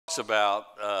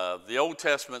About the Old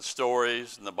Testament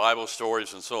stories and the Bible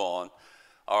stories and so on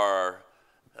are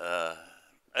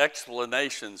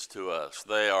explanations to us.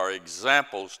 They are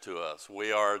examples to us.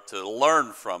 We are to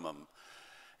learn from them.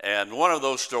 And one of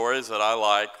those stories that I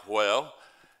like well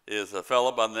is a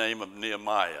fellow by the name of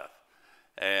Nehemiah.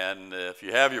 And if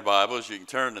you have your Bibles, you can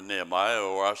turn to Nehemiah,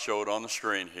 or I'll show it on the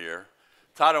screen here.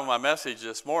 The title of my message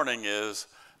this morning is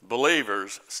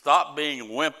Believers, Stop Being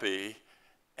Wimpy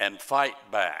and Fight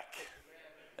Back.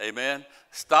 Amen.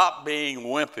 Stop being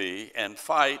wimpy and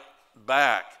fight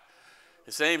back.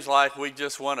 It seems like we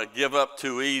just want to give up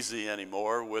too easy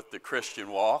anymore with the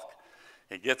Christian walk.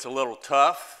 It gets a little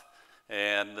tough,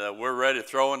 and we're ready to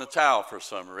throw in the towel for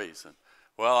some reason.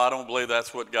 Well, I don't believe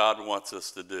that's what God wants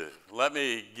us to do. Let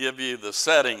me give you the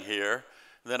setting here.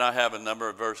 Then I have a number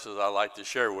of verses I'd like to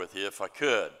share with you if I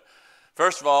could.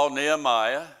 First of all,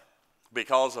 Nehemiah,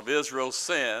 because of Israel's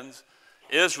sins,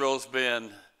 Israel's been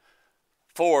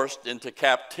forced into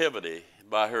captivity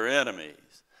by her enemies.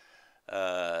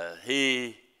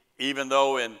 He, even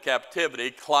though in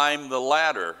captivity, climbed the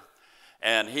ladder,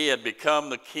 and he had become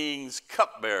the king's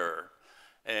cupbearer.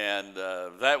 And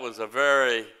that was a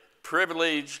very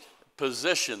privileged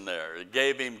position there. It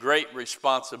gave him great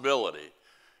responsibility.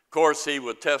 Of course, he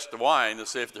would test the wine to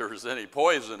see if there was any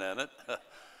poison in it,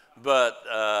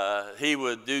 but he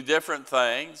would do different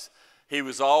things. He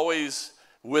was always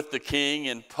with the king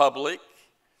in public.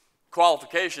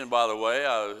 Qualification, by the way,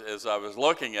 as I was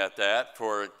looking at that,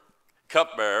 for a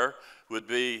cupbearer would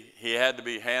be he had to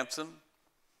be handsome,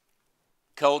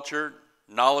 cultured,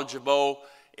 knowledgeable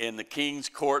in the king's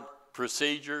court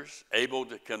procedures, able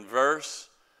to converse,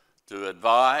 to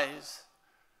advise.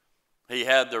 He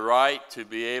had the right to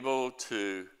be able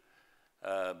to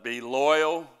be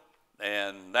loyal,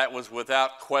 and that was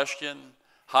without question,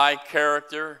 high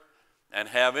character, and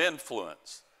have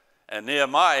influence. And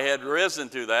Nehemiah had risen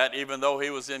to that even though he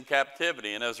was in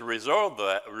captivity. And as a result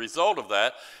of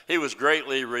that, he was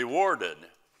greatly rewarded.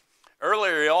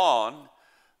 Earlier on,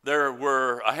 there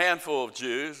were a handful of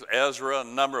Jews, Ezra, a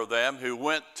number of them, who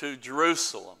went to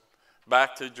Jerusalem,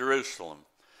 back to Jerusalem.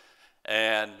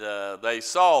 And they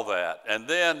saw that. And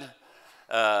then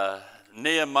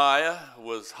Nehemiah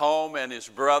was home, and his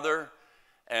brother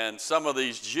and some of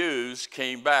these Jews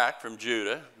came back from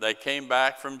Judah. They came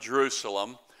back from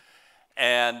Jerusalem,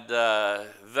 and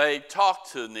they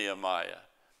talked to Nehemiah.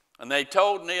 And they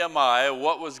told Nehemiah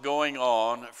what was going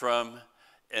on from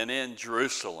and in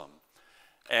Jerusalem,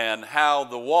 and how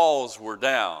the walls were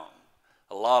down,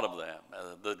 a lot of them.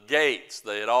 The gates,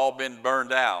 they had all been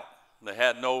burned out. They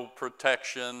had no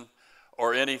protection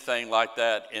or anything like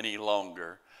that any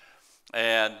longer.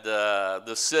 And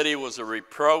the city was a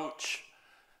reproach.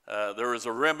 There was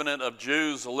a remnant of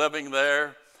Jews living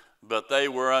there, but they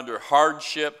were under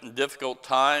hardship and difficult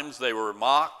times. They were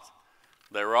mocked.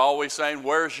 They were always saying,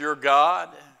 "Where's your God?"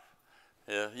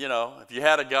 You know, if you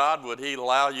had a God, would he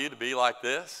allow you to be like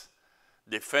this?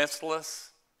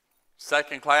 Defenseless,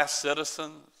 second-class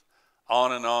citizens,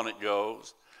 on and on it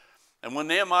goes. And when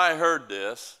Nehemiah heard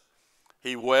this,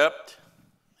 he wept,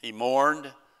 he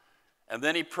mourned, and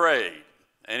then he prayed.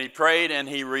 And he prayed and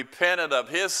he repented of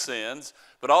his sins,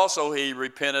 but also he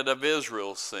repented of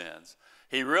Israel's sins.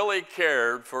 He really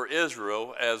cared for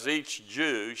Israel as each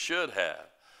Jew should have.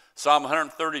 Psalm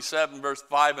 137, verse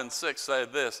 5 and 6 say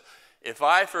this, "If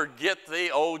I forget thee,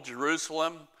 O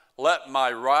Jerusalem, let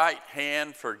my right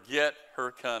hand forget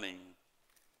her cunning.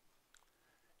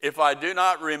 If I do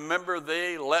not remember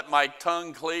thee, let my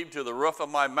tongue cleave to the roof of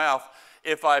my mouth.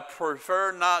 If I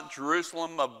prefer not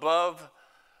Jerusalem above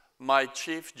my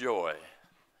chief joy."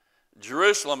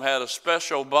 Jerusalem had a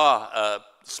special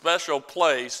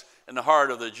place in the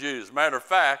heart of the Jews. Matter of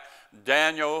fact,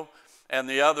 Daniel and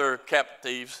the other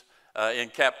captives in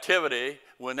captivity,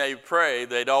 when they prayed,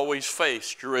 they'd always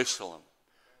face Jerusalem.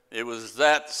 It was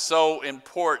that so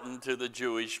important to the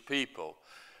Jewish people.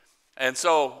 And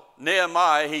so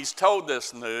Nehemiah, he's told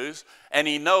this news, and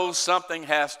he knows something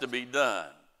has to be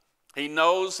done. He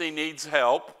knows he needs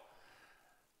help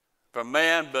from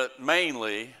man, but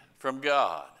mainly from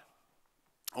God.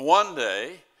 One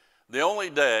day, the only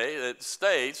day it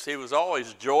states, he was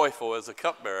always joyful as a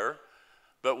cupbearer,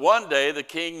 but one day the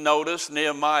king noticed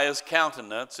Nehemiah's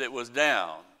countenance. It was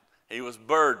down. He was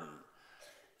burdened.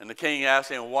 And the king asked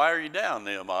him, "Why are you down,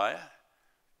 Nehemiah?"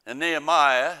 And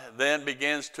Nehemiah then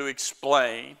begins to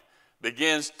explain,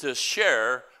 begins to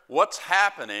share what's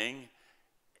happening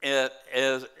in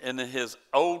his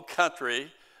old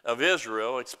country of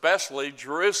Israel, especially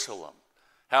Jerusalem,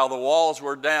 how the walls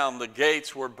were down, the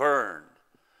gates were burned.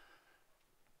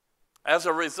 As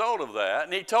a result of that,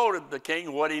 and he told the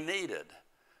king what he needed.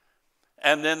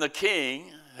 And then the king,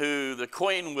 who the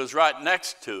queen was right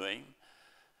next to him,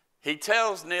 he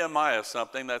tells Nehemiah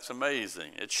something that's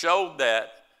amazing. It showed that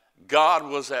God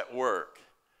was at work.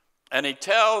 And he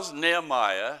tells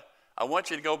Nehemiah, I want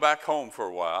you to go back home for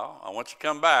a while. I want you to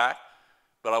come back,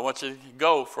 but I want you to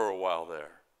go for a while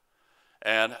there.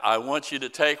 And I want you to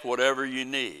take whatever you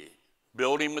need.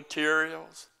 Building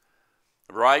materials,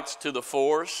 rights to the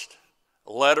forest,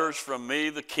 letters from me,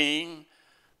 the king,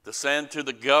 to send to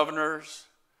the governors.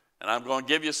 And I'm going to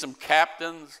give you some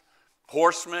captains,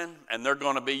 horsemen, and they're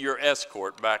going to be your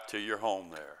escort back to your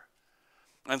home there.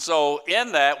 And so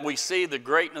in that, we see the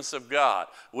greatness of God.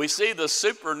 We see the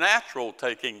supernatural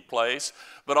taking place,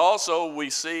 but also we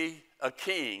see a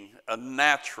king, a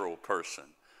natural person.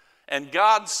 And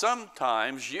God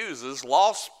sometimes uses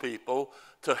lost people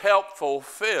to help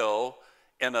fulfill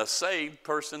in a saved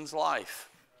person's life.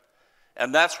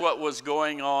 And that's what was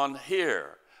going on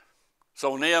here.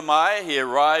 So Nehemiah, he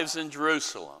arrives in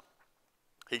Jerusalem.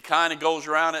 He kind of goes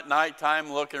around at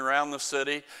nighttime looking around the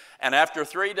city. And after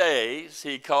 3 days,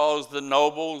 he calls the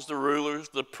nobles, the rulers,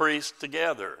 the priests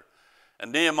together.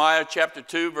 And Nehemiah chapter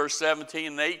 2, verse 17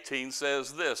 and 18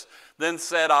 says this, Then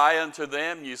said I unto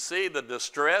them, You see the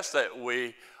distress that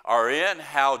we are in,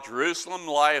 how Jerusalem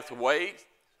lieth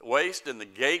waste, and the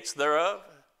gates thereof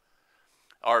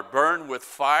are burned with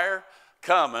fire.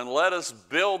 Come, and let us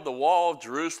build the wall of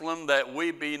Jerusalem, that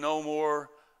we be no more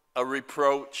a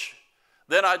reproach.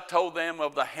 Then I told them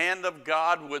of the hand of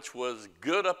God which was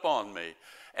good upon me,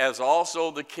 as also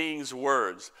the king's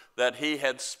words that he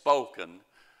had spoken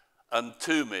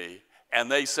unto me.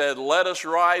 And they said, Let us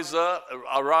rise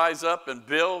up and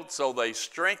build. So they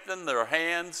strengthened their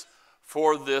hands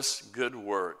for this good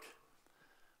work.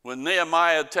 When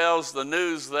Nehemiah tells the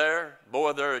news there,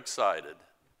 boy, they're excited.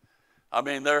 I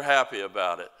mean, they're happy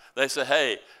about it. They say,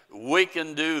 hey, we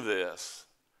can do this.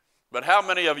 But how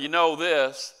many of you know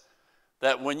this,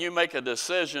 that when you make a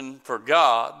decision for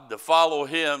God, to follow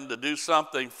him, to do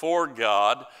something for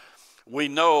God, we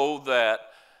know that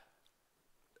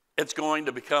it's going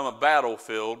to become a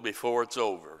battlefield before it's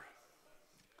over.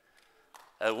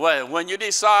 And when you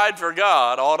decide for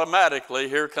God, automatically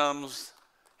here comes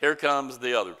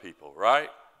the other people, right?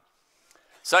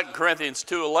 2 Corinthians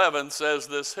 2:11 says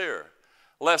this here,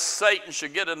 Lest Satan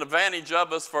should get an advantage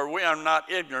of us, for we are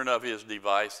not ignorant of his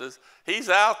devices. He's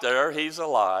out there, he's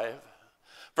alive.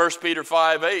 1 Peter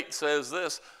 5:8 says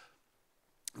this,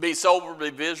 Be sober, be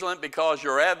vigilant, because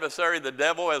your adversary, the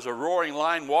devil, as a roaring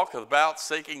lion, walketh about,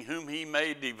 seeking whom he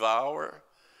may devour.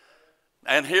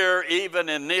 And here, even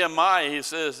in Nehemiah, he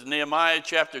says, Nehemiah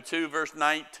chapter 2, verse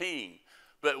 19,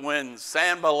 But when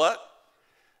Sanballat,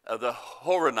 the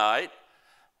Horonite,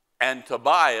 and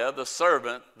Tobiah, the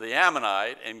servant, the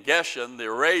Ammonite, and Geshem, the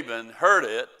Arabian, heard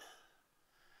it,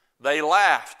 they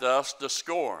laughed us to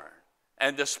scorn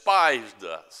and despised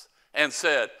us and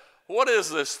said, What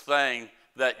is this thing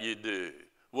that you do?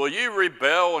 Will you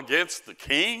rebel against the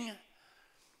king?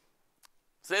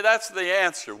 See, that's the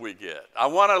answer we get. I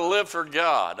want to live for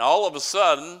God. All of a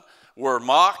sudden, we're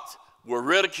mocked, we're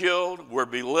ridiculed, we're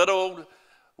belittled,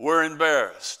 we're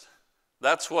embarrassed.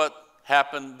 That's what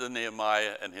happened to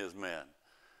Nehemiah and his men.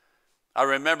 I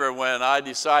remember when I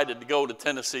decided to go to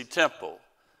Tennessee Temple,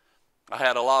 I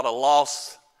had a lot of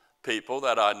lost people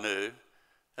that I knew,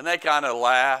 and they kind of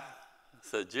laughed.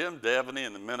 Said, Jim Devaney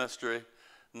in the ministry?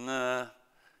 Nah,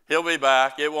 he'll be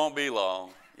back. It won't be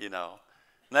long, you know.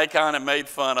 And they kind of made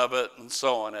fun of it and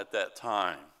so on at that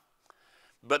time.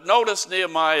 But notice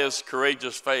Nehemiah's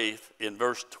courageous faith in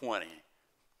verse 20.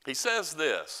 He says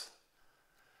this,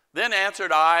 Then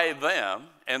answered I them,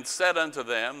 and said unto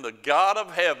them, The God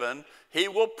of heaven, he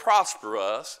will prosper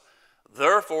us.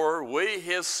 Therefore we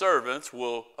his servants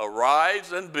will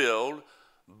arise and build,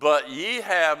 but ye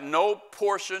have no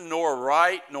portion, nor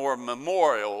right, nor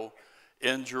memorial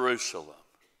in Jerusalem.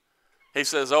 He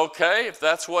says, okay, if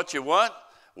that's what you want,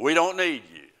 we don't need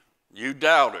you, you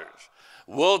doubters.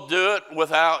 We'll do it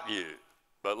without you.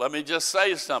 But let me just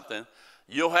say something.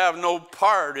 You'll have no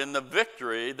part in the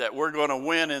victory that we're going to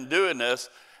win in doing this,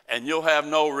 and you'll have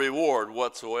no reward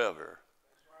whatsoever.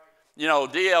 You know,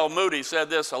 D.L. Moody said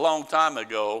this a long time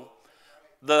ago.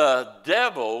 The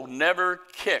devil never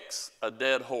kicks a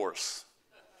dead horse.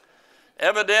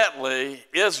 Evidently,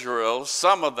 Israel,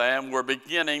 some of them were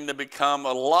beginning to become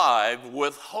alive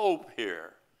with hope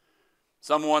here.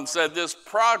 Someone said this,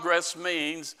 progress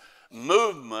means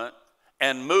movement,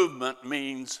 and movement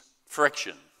means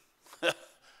friction.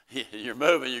 You're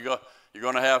moving, you're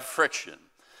going to have friction.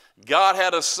 God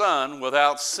had a son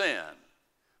without sin,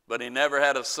 but he never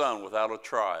had a son without a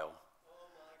trial.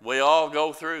 We all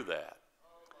go through that.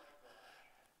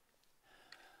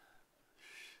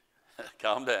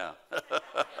 Calm down.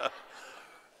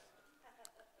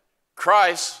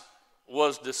 Christ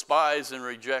was despised and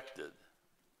rejected.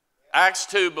 Acts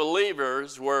 2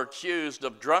 believers were accused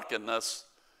of drunkenness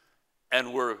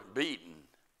and were beaten.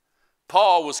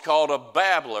 Paul was called a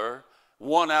babbler,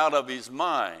 one out of his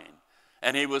mind,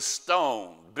 and he was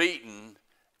stoned, beaten,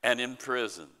 and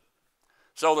imprisoned.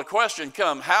 So the question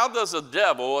comes, how does the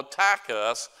devil attack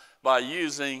us by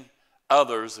using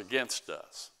others against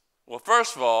us? Well,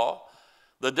 first of all,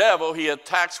 the devil, he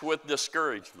attacks with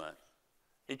discouragement.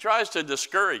 He tries to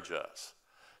discourage us.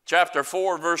 Chapter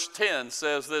 4, verse 10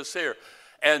 says this here,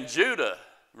 and Judah,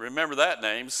 remember that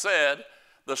name, said,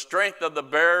 the strength of the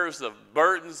bearers of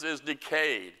burdens is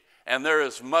decayed, and there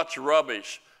is much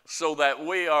rubbish, so that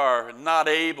we are not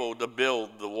able to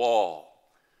build the wall.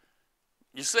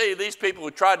 You see, these people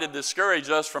who tried to discourage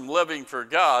us from living for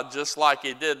God, just like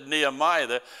he did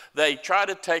Nehemiah, they try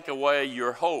to take away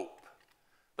your hope.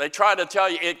 They try to tell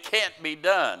you it can't be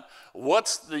done.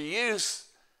 What's the use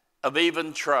of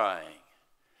even trying?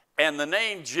 And the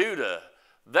name Judah,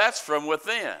 that's from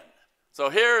within. So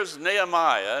here's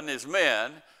Nehemiah and his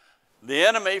men, the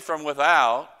enemy from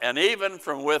without, and even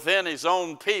from within his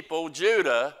own people,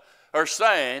 Judah, are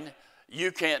saying,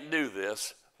 you can't do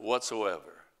this whatsoever.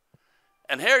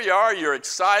 And here you are, you're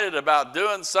excited about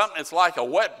doing something. It's like a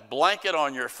wet blanket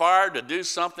on your fire to do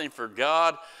something for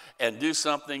God and do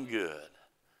something good.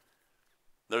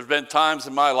 There's been times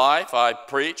in my life I've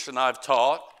preached and I've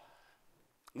taught.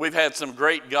 We've had some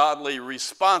great godly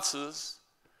responses,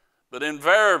 but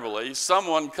invariably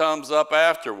someone comes up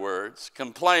afterwards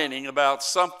complaining about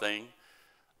something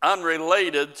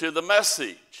unrelated to the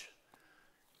message.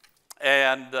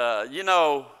 And,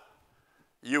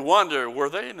 you wonder, were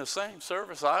they in the same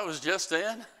service I was just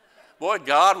in? Boy,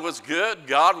 God was good.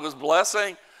 God was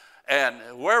blessing. And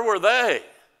where were they?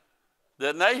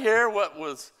 Didn't they hear what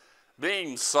was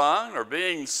being sung or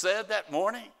being said that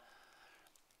morning?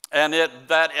 And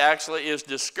that actually is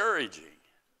discouraging.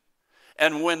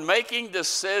 And when making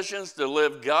decisions to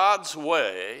live God's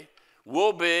way,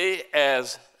 we'll be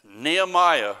as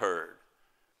Nehemiah heard.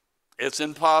 It's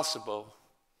impossible.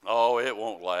 Oh, it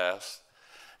won't last.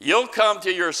 You'll come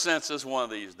to your senses one of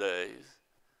these days.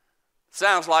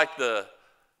 Sounds like the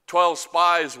 12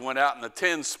 spies went out and the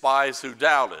 10 spies who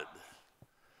doubted.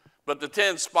 But the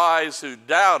 10 spies who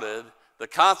doubted, the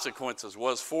consequences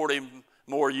was 40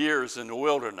 more years in the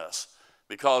wilderness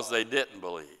because they didn't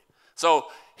believe. So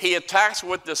he attacks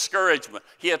with discouragement.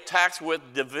 He attacks with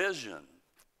division.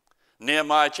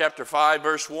 Nehemiah chapter 5,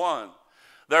 verse 1.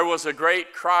 There was a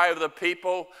great cry of the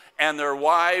people and their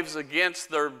wives against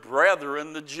their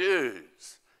brethren, the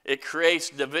Jews. It creates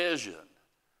division.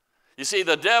 You see,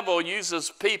 the devil uses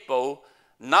people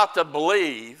not to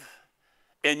believe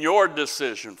in your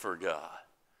decision for God.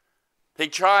 He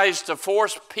tries to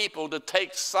force people to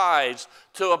take sides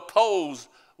to oppose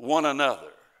one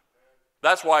another.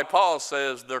 That's why Paul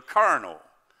says they're carnal.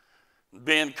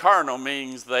 Being carnal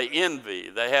means they envy,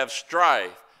 they have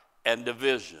strife and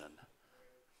division.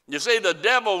 You see, the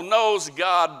devil knows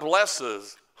God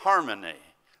blesses harmony,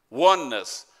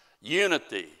 oneness,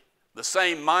 unity, the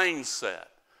same mindset.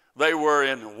 They were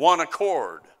in one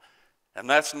accord, and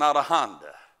that's not a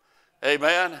Honda.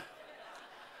 Amen?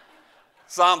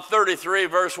 Psalm 33,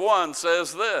 verse 1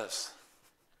 says this,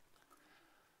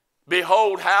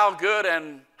 behold, how good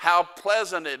and how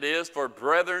pleasant it is for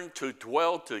brethren to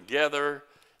dwell together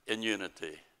in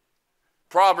unity.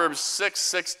 Proverbs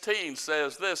 6:16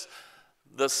 says this,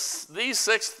 these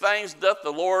 6 things doth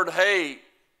the Lord hate.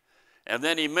 And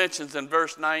then he mentions in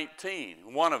verse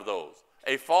 19, one of those,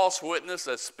 a false witness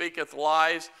that speaketh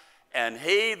lies, and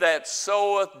he that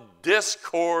soweth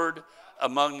discord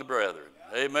among the brethren.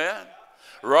 Amen.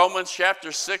 Romans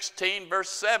chapter 16, verse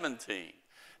 17.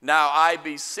 Now I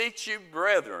beseech you,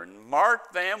 brethren,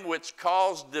 mark them which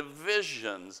cause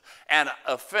divisions and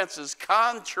offenses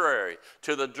contrary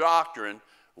to the doctrine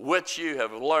which you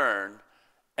have learned,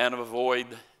 and avoid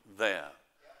them.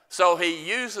 So he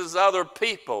uses other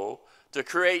people to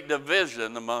create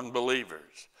division among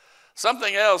believers.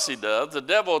 Something else he does, the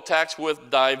devil attacks with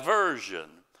diversion.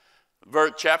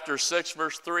 Chapter 6,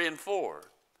 verse 3 and 4.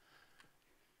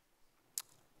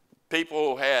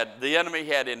 The enemy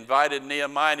had invited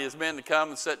Nehemiah and his men to come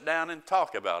and sit down and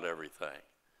talk about everything.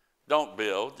 Don't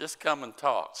build, just come and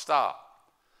talk, stop.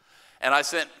 And I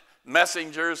sent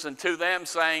messengers unto them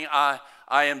saying, I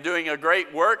am doing a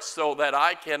great work so that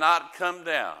I cannot come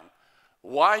down.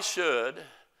 Why should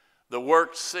the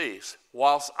work cease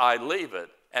whilst I leave it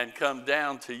and come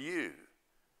down to you?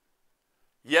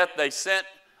 Yet they sent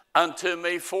unto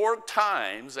me 4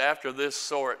 times after this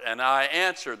sort, and I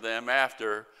answered them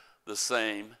after the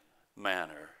same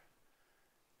manner.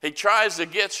 He tries to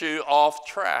get you off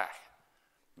track.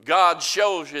 God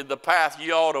shows you the path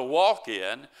you ought to walk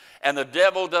in, and the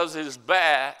devil does his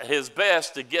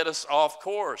best to get us off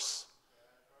course.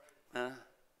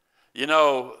 You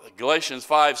know, Galatians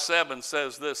 5:7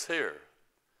 says this here.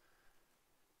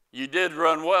 You did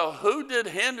run well. Who did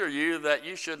hinder you that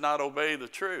you should not obey the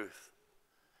truth?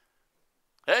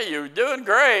 Hey, you're doing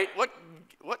great. What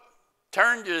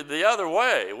turned you the other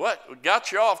way? What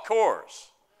got you off course?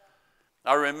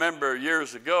 I remember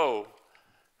years ago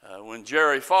when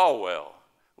Jerry Falwell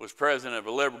was president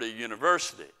of Liberty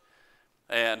University.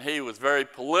 And he was very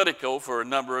political for a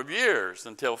number of years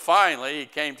until finally he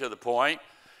came to the point.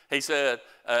 He said,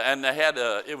 and they had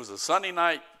it was a Sunday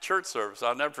night church service.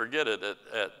 I'll never forget it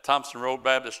at Thompson Road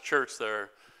Baptist Church there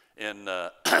in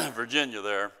Virginia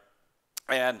there.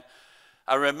 And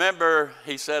I remember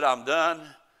he said, I'm done.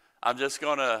 I'm just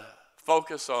going to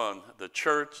focus on the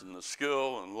church and the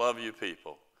school and love you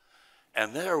people.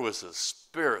 And there was a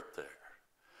spirit there.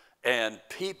 And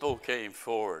people came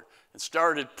forward and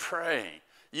started praying.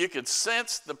 You could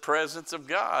sense the presence of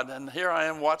God. And here I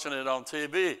am watching it on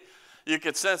TV. You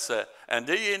could sense that. And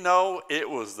do you know, it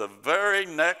was the very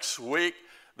next week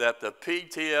that the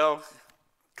PTL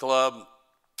club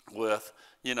with,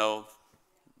 you know,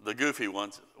 the goofy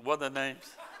ones, what are their names?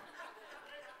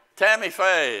 Tammy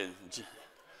Faye.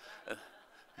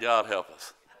 God help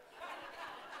us.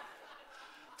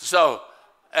 So,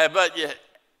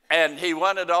 and he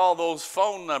wanted all those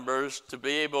phone numbers to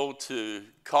be able to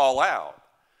call out.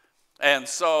 And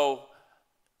so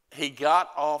he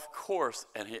got off course,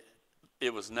 and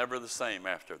it was never the same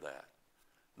after that.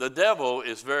 The devil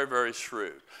is very, very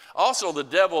shrewd. Also, the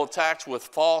devil attacks with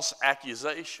false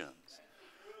accusations.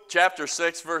 Chapter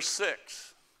 6, verse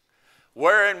 6.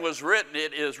 Wherein was written,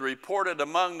 it is reported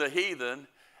among the heathen,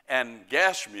 and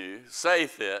Gashmu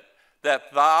saith it,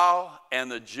 that thou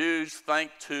and the Jews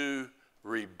think to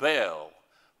rebel,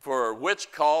 for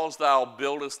which cause thou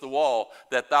buildest the wall,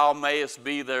 that thou mayest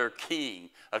be their king,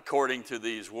 according to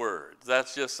these words.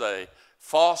 That's just a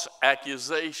false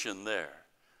accusation there.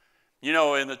 You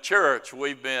know, in the church,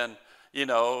 we've been, you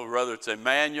know, whether it's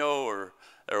Emmanuel or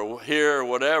here or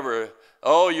whatever,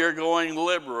 oh, you're going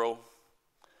liberal.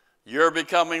 You're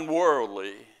becoming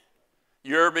worldly.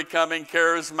 You're becoming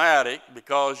charismatic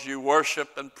because you worship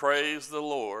and praise the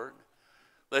Lord.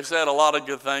 They've said a lot of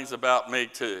good things about me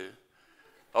too.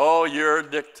 Oh, you're a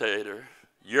dictator.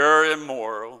 You're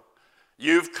immoral.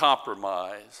 You've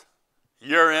compromised.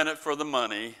 You're in it for the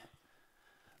money.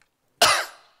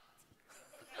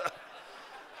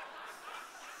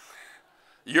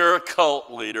 You're a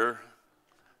cult leader.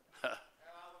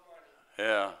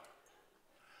 Yeah.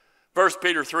 1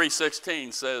 Peter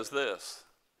 3:16 says this.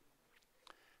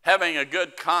 Having a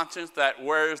good conscience, that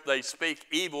whereas they speak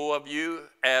evil of you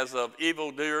as of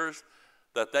evildoers,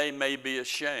 that they may be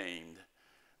ashamed,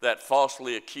 that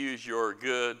falsely accuse your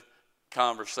good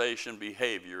conversation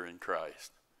behavior in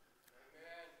Christ.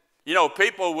 Amen. You know,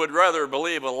 people would rather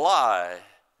believe a lie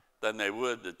than they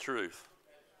would the truth.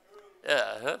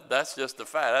 Yeah, that's just a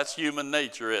fact. That's human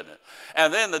nature, isn't it?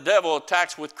 And then the devil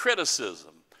attacks with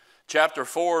criticism. Chapter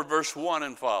 4, verse 1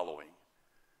 and following.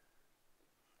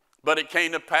 But it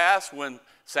came to pass when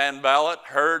Sanballat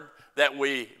heard that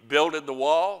we builded the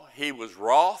wall, he was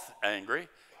wroth, angry,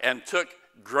 and took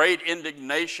great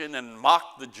indignation and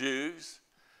mocked the Jews.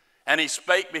 And he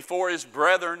spake before his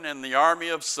brethren in the army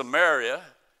of Samaria,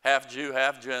 half Jew,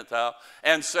 half Gentile,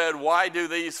 and said, why do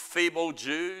these feeble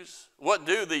Jews, what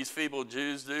do these feeble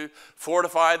Jews do?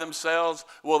 Fortify themselves?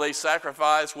 Will they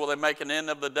sacrifice? Will they make an end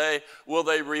of the day? Will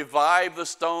they revive the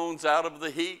stones out of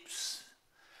the heaps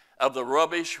of the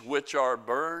rubbish which are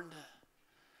burned?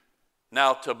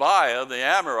 Now Tobiah the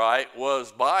Amorite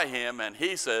was by him, and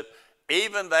he said,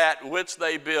 even that which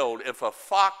they build, if a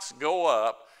fox go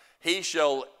up, he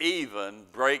shall even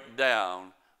break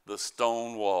down the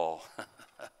stone wall.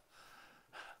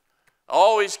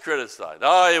 Always criticized.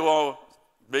 Oh, it won't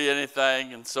be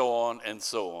anything, and so on and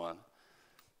so on.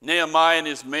 Nehemiah and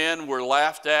his men were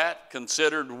laughed at,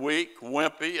 considered weak,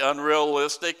 wimpy,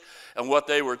 unrealistic, and what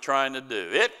they were trying to do.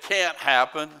 It can't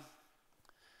happen.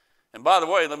 And by the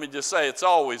way, let me just say, it's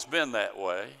always been that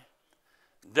way.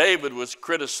 David was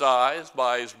criticized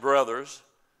by his brothers,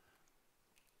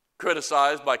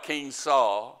 criticized by King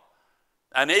Saul,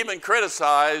 and even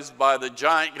criticized by the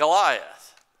giant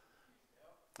Goliath.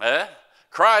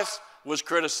 Christ was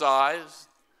criticized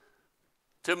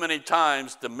too many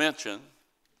times to mention.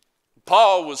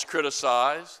 Paul was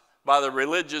criticized by the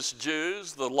religious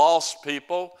Jews, the lost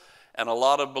people, and a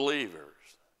lot of believers.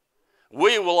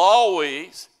 We will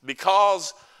always,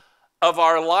 because of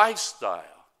our lifestyle,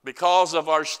 because of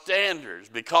our standards,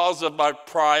 because of our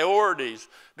priorities,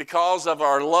 because of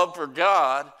our love for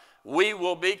God, we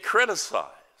will be criticized.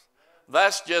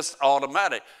 That's just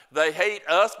automatic. They hate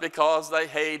us because they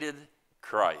hated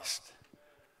Christ.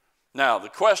 Now, the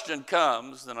question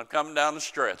comes, and I'm coming down the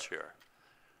stretch here.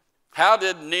 How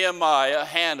did Nehemiah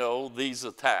handle these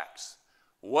attacks?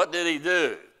 What did he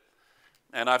do?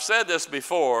 And I've said this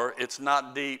before, it's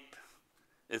not deep.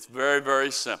 It's very,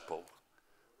 very simple.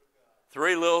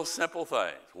 3 little simple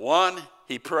things. 1,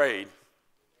 he prayed.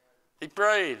 He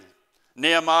prayed.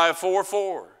 Nehemiah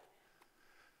 4:4.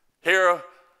 Hear,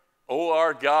 O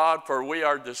our God, for we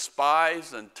are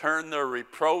despised, and turn their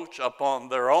reproach upon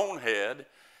their own head,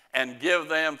 and give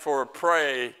them for a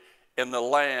prey in the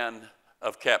land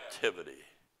of captivity.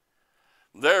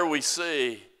 There we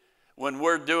see, when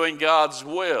we're doing God's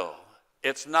will,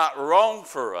 it's not wrong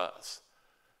for us,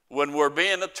 when we're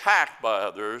being attacked by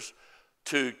others,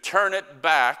 to turn it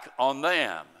back on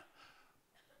them,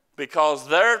 because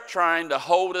they're trying to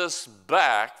hold us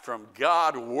back from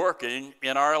God working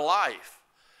in our life.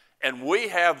 And we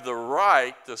have the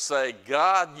right to say,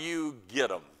 God, you get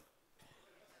them.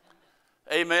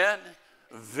 Amen?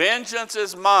 Vengeance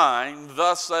is mine,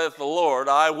 thus saith the Lord,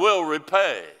 I will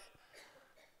repay.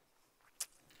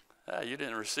 You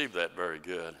didn't receive that very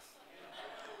good.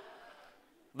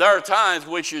 There are times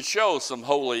we should show some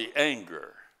holy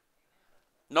anger.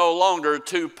 No longer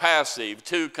too passive,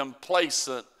 too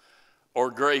complacent, or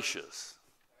gracious.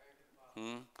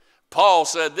 Paul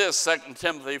said this, 2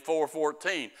 Timothy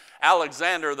 4:14.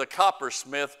 Alexander the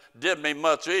coppersmith did me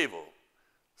much evil.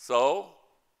 So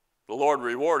the Lord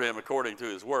reward him according to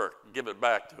his work. Give it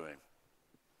back to him.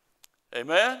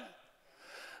 Amen?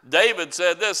 David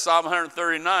said this, Psalm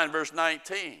 139, verse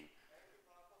 19.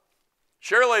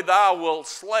 Surely thou wilt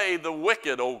slay the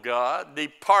wicked, O God.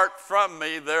 Depart from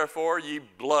me, therefore, ye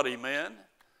bloody men.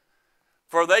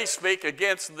 For they speak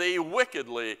against thee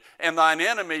wickedly, and thine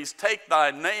enemies take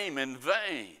thy name in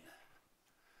vain.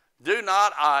 Do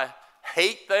not I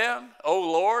hate them, O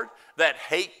Lord, that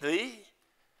hate thee?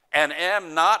 And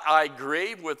am not I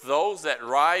grieved with those that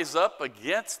rise up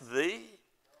against thee?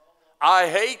 I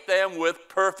hate them with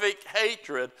perfect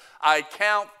hatred. I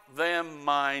count them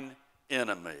mine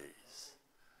enemies.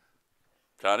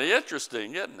 Kind of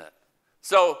interesting, isn't it?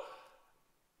 So,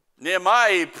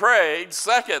 Nehemiah, he prayed.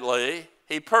 Secondly,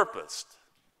 he purposed.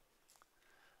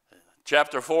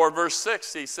 Chapter 4, verse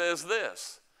 6, he says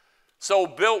this. So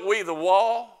built we the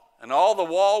wall, and all the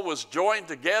wall was joined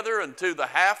together unto the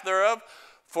half thereof,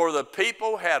 for the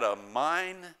people had a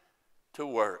mind to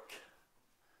work.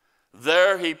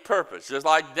 There he purposed, just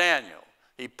like Daniel.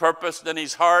 He purposed in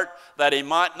his heart that he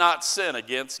might not sin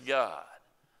against God.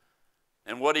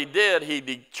 And what he did, he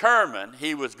determined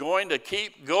he was going to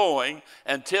keep going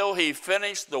until he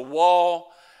finished the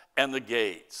wall and the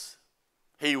gates.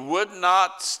 He would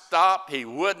not stop. He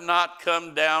would not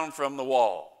come down from the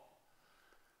wall.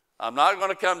 I'm not going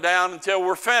to come down until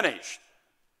we're finished.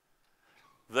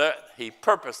 He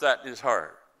purposed that in his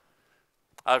heart.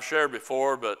 I've shared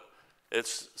before, but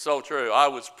it's so true. I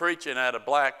was preaching at a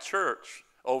black church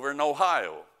over in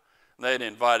Ohio. They'd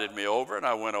invited me over, and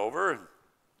I went over, and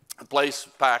the place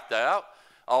was packed out,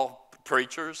 all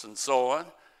preachers and so on.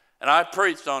 And I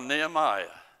preached on Nehemiah.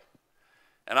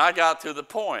 And I got to the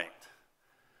point.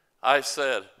 I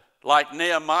said, like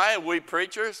Nehemiah, we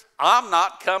preachers, I'm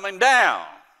not coming down.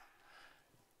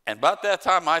 And about that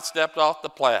time, I stepped off the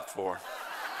platform.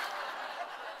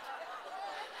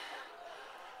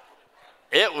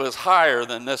 It was higher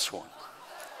than this one.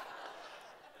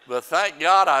 But thank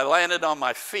God I landed on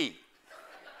my feet.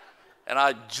 And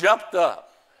I jumped up.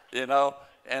 You know,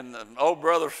 and old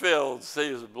brother Fields,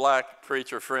 he was a black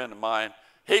preacher friend of mine.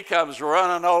 He comes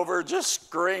running over just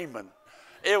screaming.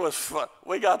 It was fun.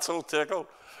 We got so tickled.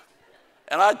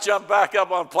 And I jumped back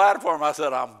up on the platform. I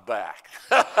said, I'm back.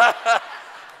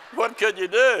 What could you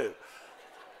do?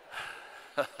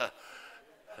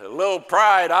 A little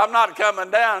pride. I'm not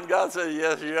coming down. God said,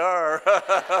 yes, you are.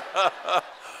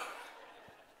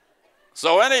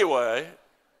 So anyway,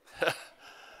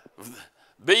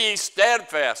 be ye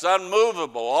steadfast,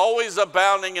 unmovable, always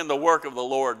abounding in the work of the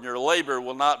Lord, and your labor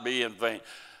will not be in vain.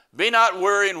 Be not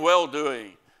weary in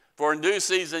well-doing, for in due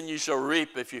season you shall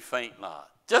reap if you faint not.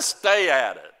 Just stay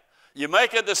at it. You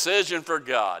make a decision for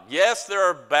God. Yes, there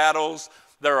are battles,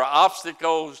 there are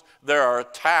obstacles, there are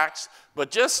attacks, but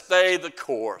just stay the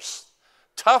course.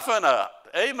 Toughen up.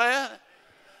 Amen?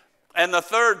 And the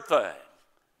third thing,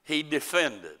 he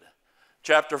defended.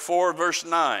 Chapter 4, verse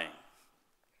 9.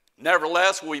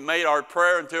 Nevertheless, we made our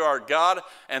prayer unto our God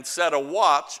and set a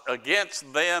watch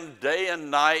against them day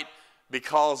and night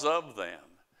because of them.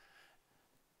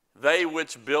 they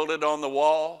which builded on the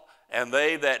wall, and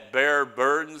they that bear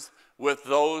burdens with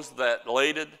those that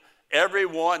laded, every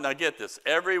one, now get this,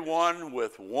 every one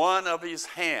with one of his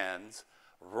hands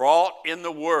wrought in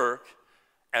the work,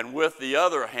 and with the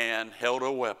other hand held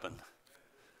a weapon.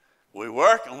 We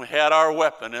worked and we had our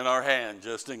weapon in our hand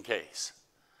just in case.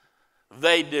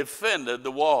 They defended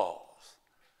the walls.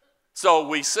 So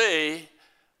we see,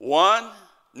 one,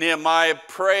 Nehemiah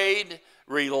prayed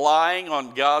relying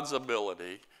on God's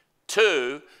ability.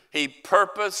 Two, he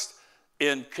purposed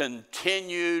in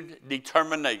continued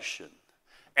determination.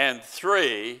 And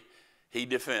three, he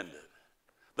defended.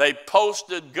 They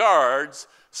posted guards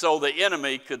so the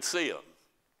enemy could see them.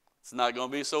 It's not going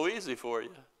to be so easy for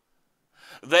you.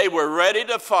 They were ready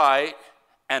to fight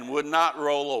and would not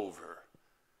roll over.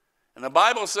 And the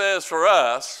Bible says for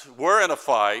us, we're in a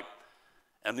fight,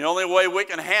 and the only way we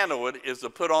can handle it is to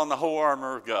put on the whole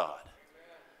armor of God.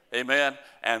 Amen.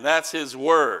 And that's his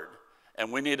word.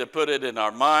 And we need to put it in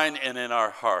our mind and in our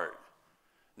heart.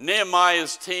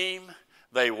 Nehemiah's team,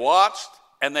 they watched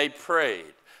and they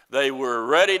prayed. They were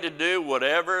ready to do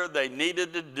whatever they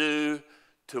needed to do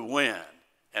to win.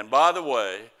 And by the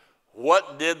way,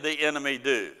 what did the enemy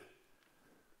do?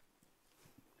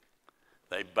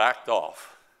 They backed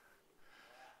off.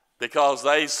 Because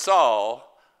they saw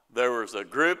there was a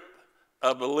group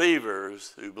of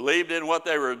believers who believed in what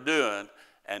they were doing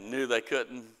and knew they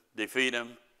couldn't defeat him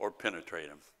or penetrate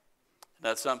him.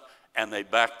 That's something. And they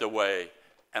backed away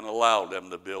and allowed them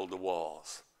to build the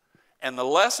walls. And the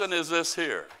lesson is this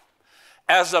here.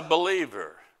 As a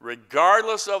believer,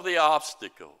 regardless of the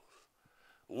obstacles,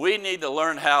 we need to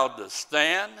learn how to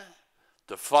stand,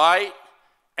 to fight,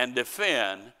 and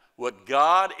defend what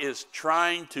God is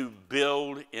trying to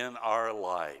build in our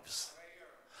lives.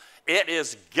 It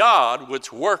is God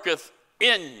which worketh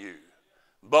in you,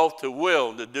 both to will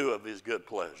and to do of his good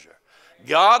pleasure.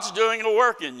 God's doing a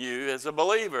work in you as a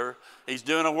believer. He's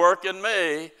doing a work in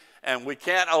me, and we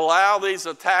can't allow these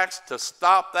attacks to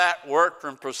stop that work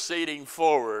from proceeding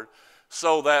forward,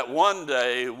 so that one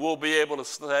day we'll be able to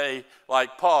say,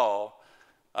 like Paul,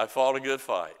 I fought a good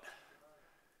fight.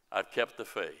 I've kept the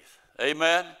faith.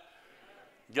 Amen?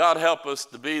 God help us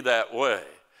to be that way.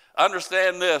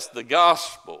 Understand this, the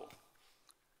gospel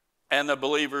and the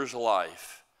believer's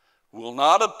life will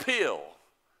not appeal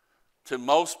to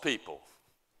most people,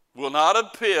 will not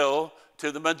appeal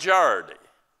to the majority.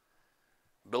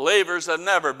 Believers have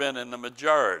never been in the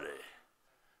majority.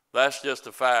 That's just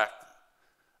a fact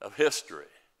of history.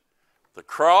 The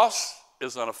cross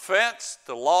is an offense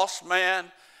to lost man,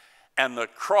 and the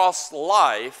cross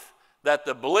life that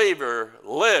the believer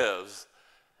lives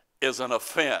is an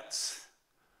offense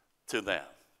to them.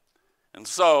 And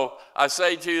so I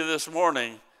say to you this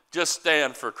morning, just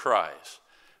stand for Christ.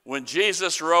 When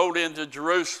Jesus rode into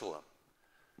Jerusalem,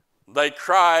 they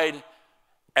cried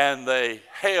and they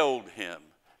hailed him,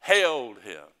 hailed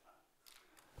him.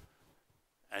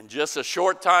 And just a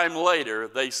short time later,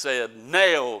 they said,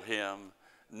 nail him,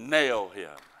 nail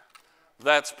him.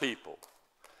 That's people.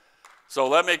 So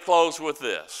let me close with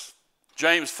this.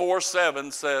 James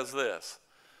 4:7 says this.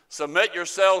 Submit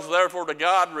yourselves therefore to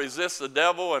God, resist the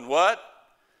devil, and what?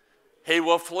 He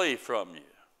will flee from you.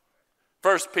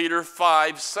 1 Peter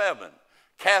 5:7.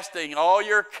 Casting all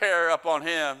your care upon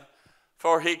him,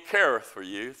 for he careth for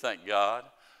you, thank God.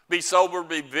 Be sober,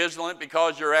 be vigilant,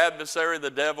 because your adversary, the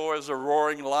devil, as a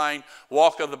roaring lion,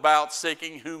 walketh about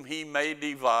seeking whom he may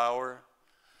devour.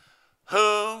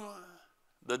 Whom,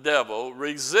 the devil,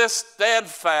 resists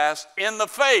steadfast in the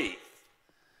faith,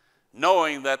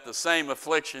 knowing that the same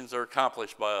afflictions are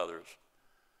accomplished by others.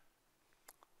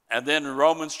 And then in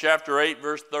Romans chapter 8,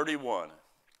 verse 31,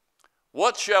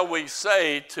 what shall we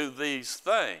say to these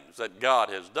things that God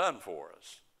has done for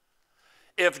us?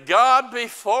 If God be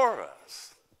for us,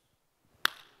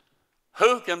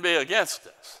 who can be against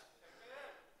us?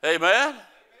 Amen?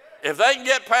 If they can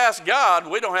get past God,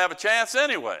 we don't have a chance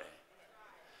anyway.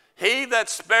 He that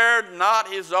spared not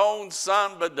his own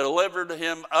son, but delivered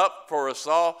him up for us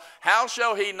all, how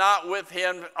shall he not with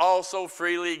him also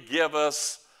freely give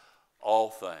us all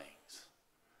things?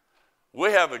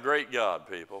 We have a great God,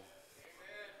 people.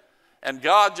 And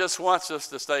God just wants us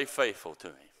to stay faithful to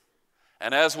him.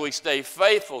 And as we stay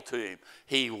faithful to him,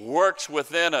 he works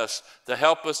within us to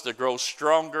help us to grow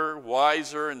stronger,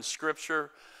 wiser in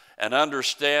Scripture and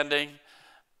understanding.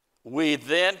 We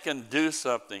then can do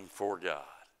something for God.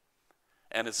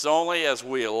 And it's only as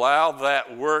we allow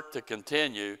that work to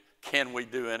continue can we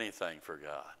do anything for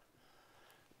God.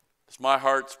 It's my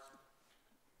heart's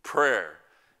prayer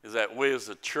is that we as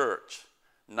a church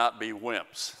not be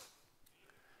wimps.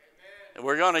 And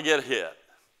we're going to get hit.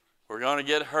 We're going to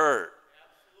get hurt.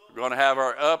 We're going to have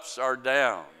our ups, our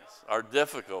downs, our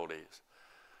difficulties.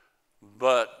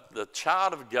 But the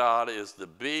child of God is to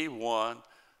be one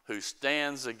who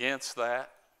stands against that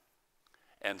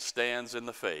and stands in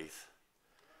the faith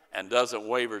and doesn't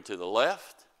waver to the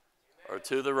left or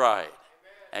to the right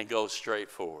and goes straight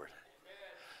forward.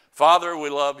 Father, we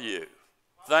love you.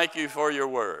 Thank you for your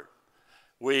word.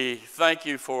 We thank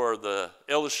you for the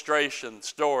illustration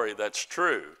story that's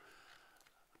true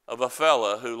of a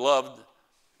fella who loved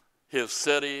his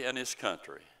city and his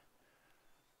country.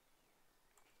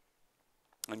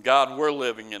 And God, we're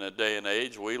living in a day and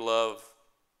age, we love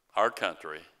our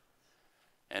country,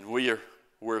 and we're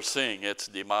seeing its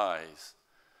demise.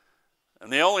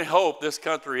 And the only hope this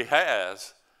country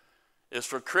has is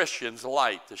for Christians'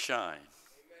 light to shine. Amen.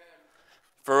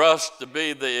 For us to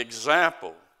be the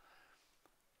example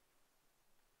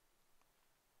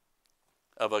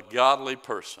of a godly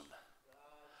person.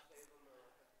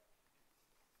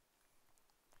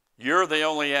 You're the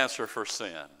only answer for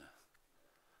sin.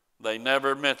 They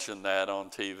never mention that on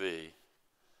TV.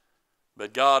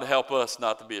 But God, help us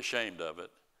not to be ashamed of it,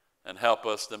 and help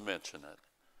us to mention it.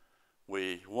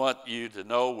 We want you to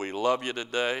know we love you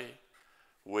today.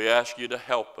 We ask you to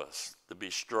help us to be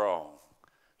strong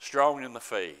in the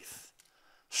faith,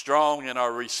 strong in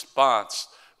our response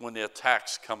when the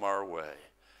attacks come our way.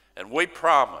 And we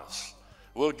promise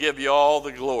we'll give you all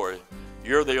the glory.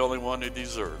 You're the only one who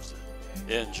deserves it.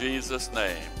 In Jesus'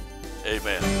 name,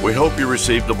 amen. We hope you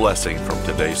received a blessing from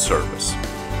today's service.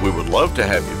 We would love to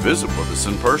have you visit with us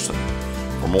in person.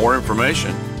 For more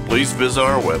information, please visit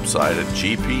our website at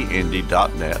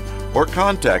gpindy.net or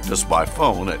contact us by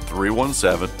phone at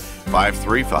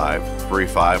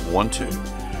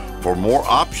 317-535-3512. For more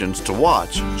options to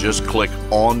watch, just click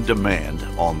On Demand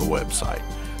on the website.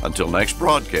 Until next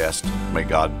broadcast, may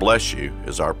God bless you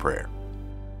is our prayer.